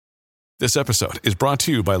This episode is brought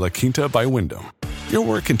to you by La Quinta by Wyndham. Your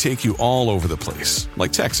work can take you all over the place,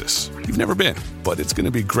 like Texas. You've never been, but it's going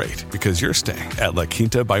to be great because you're staying at La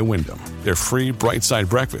Quinta by Wyndham. Their free Bright Side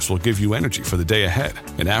breakfast will give you energy for the day ahead.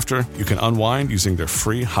 And after, you can unwind using their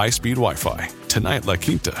free high-speed Wi-Fi. Tonight, La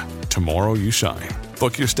Quinta. Tomorrow, you shine.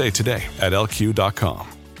 Book your stay today at LQ.com.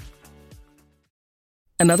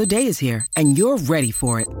 Another day is here, and you're ready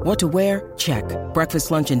for it. What to wear? Check.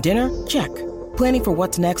 Breakfast, lunch, and dinner? Check. Planning for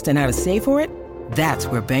what's next and how to save for it? That's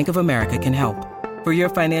where Bank of America can help. For your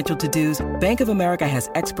financial to-dos, Bank of America has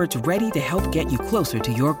experts ready to help get you closer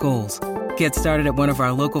to your goals. Get started at one of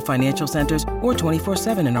our local financial centers or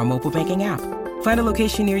 24/7 in our mobile banking app. Find a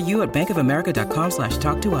location near you at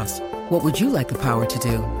bankofamerica.com/talktous. What would you like the power to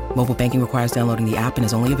do? Mobile banking requires downloading the app and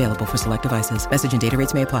is only available for select devices. Message and data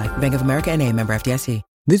rates may apply. Bank of America N.A., member FDIC.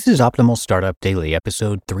 This is Optimal Startup Daily,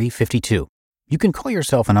 episode 352. You can call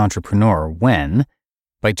yourself an entrepreneur when,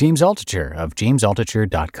 by James Altucher of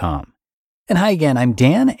jamesaltucher.com. And hi again, I'm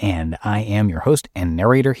Dan, and I am your host and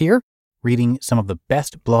narrator here, reading some of the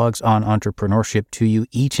best blogs on entrepreneurship to you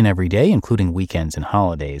each and every day, including weekends and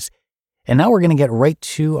holidays. And now we're going to get right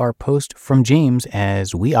to our post from James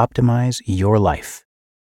as we optimize your life.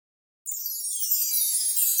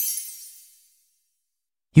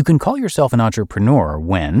 You can call yourself an entrepreneur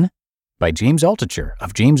when, by James Altucher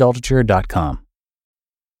of jamesaltucher.com.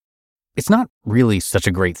 It's not really such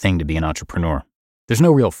a great thing to be an entrepreneur. There's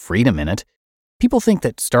no real freedom in it. People think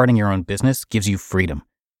that starting your own business gives you freedom.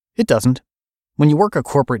 It doesn't. When you work a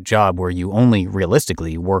corporate job where you only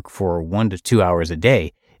realistically work for 1 to 2 hours a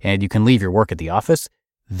day and you can leave your work at the office,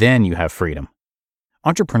 then you have freedom.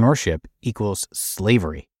 Entrepreneurship equals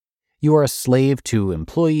slavery. You are a slave to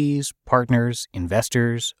employees, partners,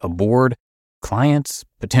 investors, a board, clients,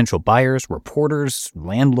 potential buyers, reporters,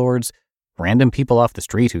 landlords, random people off the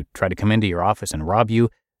street who try to come into your office and rob you,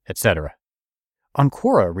 etc. On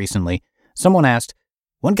Quora recently, someone asked,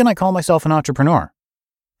 "When can I call myself an entrepreneur?"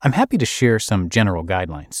 I'm happy to share some general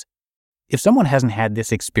guidelines. If someone hasn't had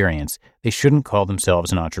this experience, they shouldn't call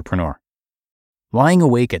themselves an entrepreneur. Lying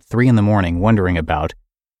awake at 3 a.m. wondering about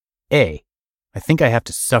A. I think I have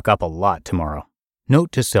to suck up a lot tomorrow.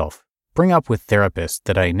 Note to self, bring up with therapist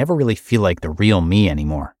that I never really feel like the real me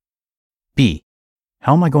anymore. B.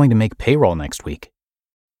 How am I going to make payroll next week?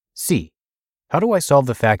 C. How do I solve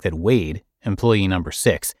the fact that Wade, employee number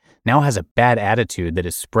 6, now has a bad attitude that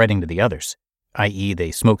is spreading to the others, i.e.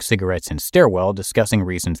 they smoke cigarettes in stairwell discussing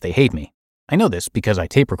reasons they hate me. I know this because I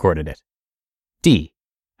tape recorded it. D.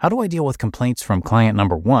 How do I deal with complaints from client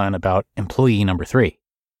number 1 about employee number 3?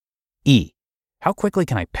 E. How quickly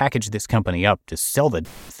can I package this company up to sell the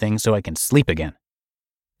thing so I can sleep again?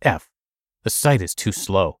 F. The site is too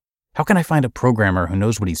slow. How can I find a programmer who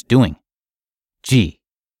knows what he's doing? G.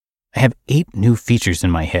 I have 8 new features in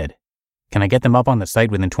my head. Can I get them up on the site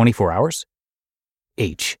within 24 hours?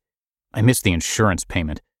 H. I missed the insurance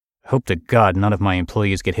payment. I hope to God none of my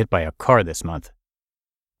employees get hit by a car this month.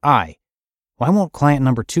 I. Why won't client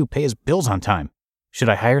number 2 pay his bills on time? Should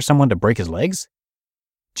I hire someone to break his legs?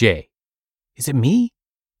 J. Is it me?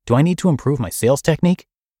 Do I need to improve my sales technique?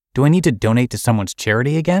 Do I need to donate to someone's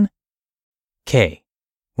charity again? K.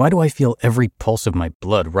 Why do I feel every pulse of my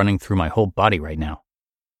blood running through my whole body right now?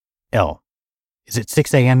 L. Is it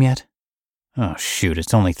 6 a.m. yet? Oh shoot,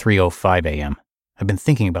 it's only 3:05 a.m. I've been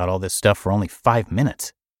thinking about all this stuff for only 5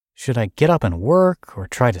 minutes. Should I get up and work or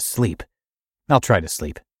try to sleep? I'll try to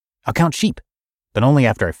sleep. I'll count sheep, but only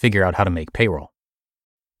after I figure out how to make payroll.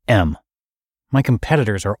 M. My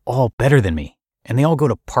competitors are all better than me, and they all go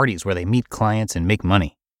to parties where they meet clients and make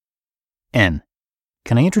money. N.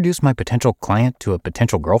 Can I introduce my potential client to a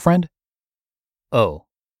potential girlfriend? O.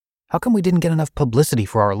 How come we didn't get enough publicity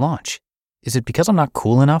for our launch? Is it because I'm not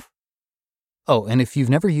cool enough? Oh, and if you've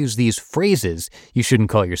never used these phrases, you shouldn't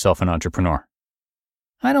call yourself an entrepreneur.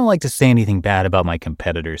 I don't like to say anything bad about my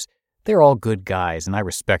competitors. They're all good guys, and I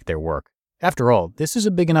respect their work. After all, this is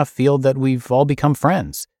a big enough field that we've all become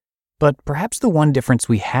friends. But perhaps the one difference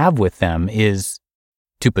we have with them is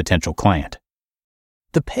to potential client.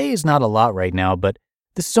 The pay is not a lot right now, but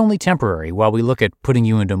this is only temporary while we look at putting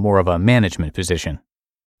you into more of a management position.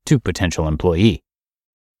 To potential employee.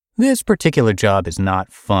 This particular job is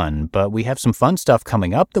not fun, but we have some fun stuff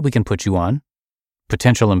coming up that we can put you on.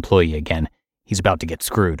 Potential employee again. He's about to get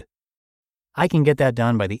screwed. I can get that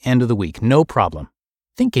done by the end of the week, no problem.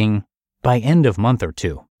 Thinking by end of month or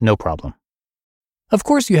 2, no problem. Of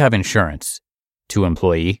course you have insurance. To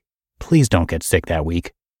employee, please don't get sick that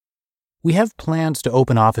week. We have plans to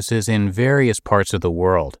open offices in various parts of the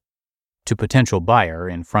world. To potential buyer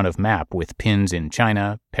in front of map with pins in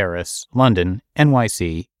China, Paris, London,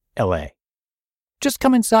 NYC, LA. Just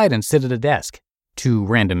come inside and sit at a desk. 2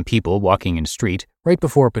 random people walking in street right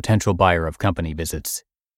before a potential buyer of company visits.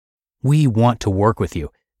 We want to work with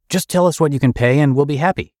you. Just tell us what you can pay and we'll be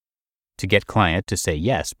happy. To get client to say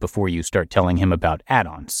yes before you start telling him about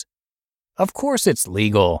add-ons. Of course it's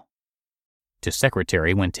legal. To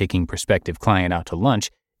secretary when taking prospective client out to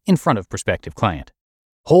lunch in front of prospective client.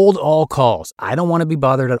 Hold all calls. I don't want to be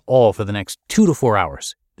bothered at all for the next 2 to 4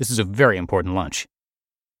 hours. This is a very important lunch.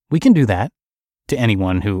 We can do that. To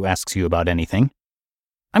anyone who asks you about anything.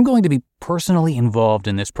 I'm going to be personally involved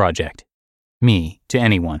in this project. Me, to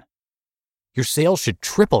anyone. Your sales should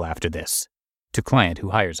triple after this. To client who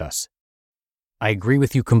hires us. I agree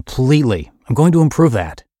with you completely. I'm going to improve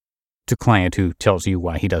that. To client who tells you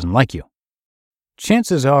why he doesn't like you.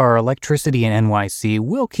 Chances are electricity in NYC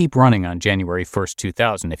will keep running on January 1st,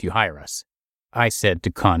 2000 if you hire us. I said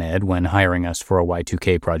to Con Ed when hiring us for a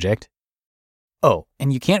Y2K project. Oh,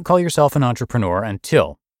 and you can't call yourself an entrepreneur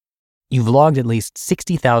until you've logged at least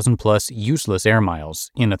 60,000 plus useless air miles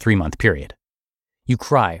in a 3-month period. You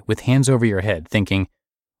cry with hands over your head thinking,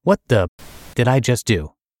 what the did I just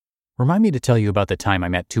do? Remind me to tell you about the time I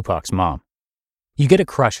met Tupac's mom. You get a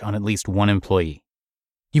crush on at least one employee.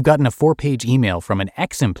 You've gotten a 4-page email from an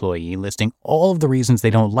ex-employee listing all of the reasons they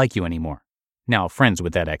don't like you anymore. Now friends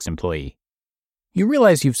with that ex-employee. You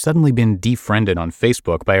realize you've suddenly been defriended on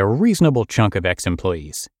Facebook by a reasonable chunk of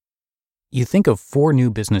ex-employees. You think of 4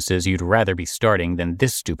 new businesses you'd rather be starting than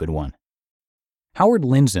this stupid one. Howard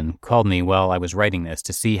Lindzen called me while I was writing this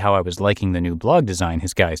to see how I was liking the new blog design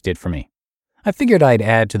his guys did for me. I figured I'd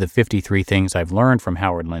add to the 53 things I've learned from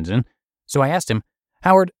Howard Lindzen, so I asked him,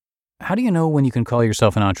 Howard, how do you know when you can call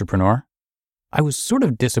yourself an entrepreneur? I was sort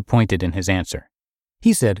of disappointed in his answer.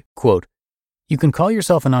 He said, quote, you can call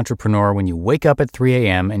yourself an entrepreneur when you wake up at 3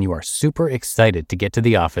 a.m. and you are super excited to get to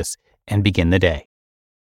the office and begin the day.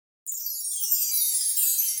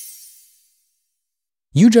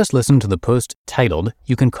 You just listened to the post titled,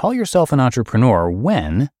 You Can Call Yourself an Entrepreneur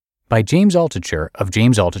When, by James Altucher of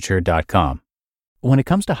jamesaltucher.com. When it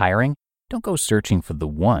comes to hiring, don't go searching for the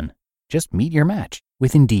one. Just meet your match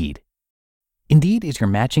with Indeed. Indeed is your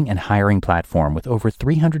matching and hiring platform with over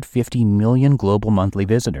 350 million global monthly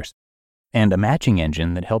visitors and a matching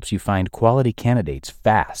engine that helps you find quality candidates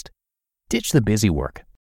fast. Ditch the busy work.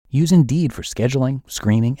 Use Indeed for scheduling,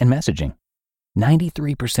 screening, and messaging.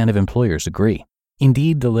 93% of employers agree.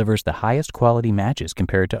 Indeed delivers the highest quality matches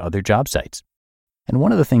compared to other job sites. And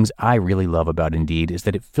one of the things I really love about Indeed is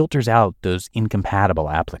that it filters out those incompatible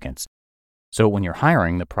applicants. So when you're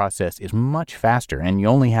hiring, the process is much faster and you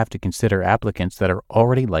only have to consider applicants that are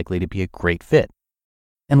already likely to be a great fit.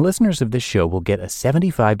 And listeners of this show will get a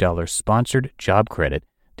 $75 sponsored job credit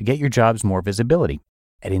to get your jobs more visibility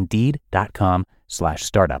at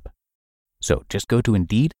Indeed.com/startup. So just go to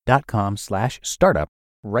Indeed.com/startup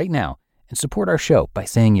right now and support our show by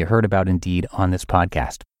saying you heard about Indeed on this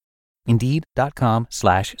podcast.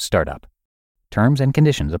 Indeed.com/startup. Terms and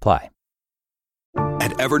conditions apply.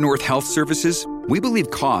 At Evernorth Health Services, we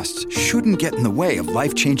believe costs shouldn't get in the way of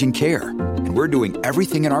life-changing care, and we're doing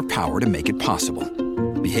everything in our power to make it possible.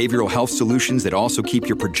 Behavioral health solutions that also keep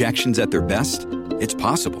your projections at their best? It's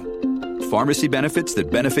possible. Pharmacy benefits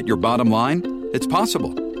that benefit your bottom line? It's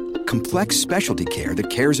possible. Complex specialty care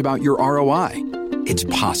that cares about your ROI? It's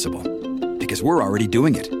possible. Because we're already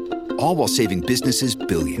doing it. All while saving businesses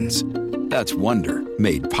billions. That's Wonder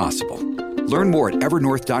made possible. Learn more at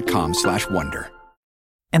evernorth.com/wonder.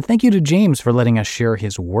 And thank you to James for letting us share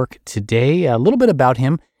his work today. A little bit about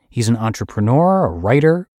him. He's an entrepreneur, a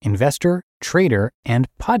writer, investor, trader, and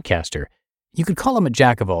podcaster. You could call him a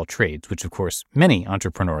jack of all trades, which of course many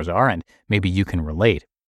entrepreneurs are, and maybe you can relate.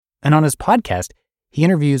 And on his podcast, he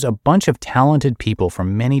interviews a bunch of talented people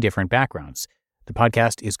from many different backgrounds. The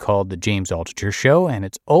podcast is called The James Altucher Show, and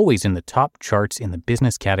it's always in the top charts in the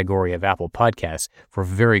business category of Apple Podcasts for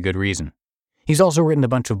very good reason. He's also written a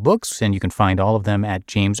bunch of books, and you can find all of them at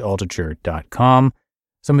jamesaltucher.com.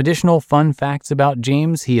 Some additional fun facts about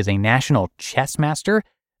James: he is a national chess master,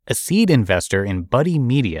 a seed investor in Buddy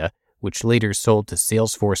Media, which later sold to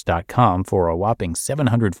Salesforce.com for a whopping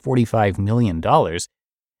 $745 million. And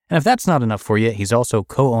if that's not enough for you, he's also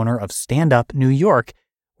co-owner of Stand Up New York,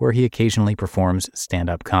 where he occasionally performs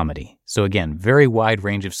stand-up comedy. So again, very wide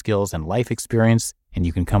range of skills and life experience, and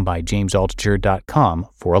you can come by jamesaltucher.com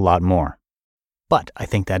for a lot more. But I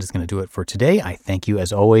think that is going to do it for today. I thank you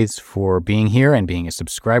as always for being here and being a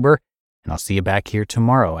subscriber, and I'll see you back here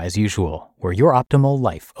tomorrow as usual, where your optimal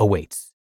life awaits.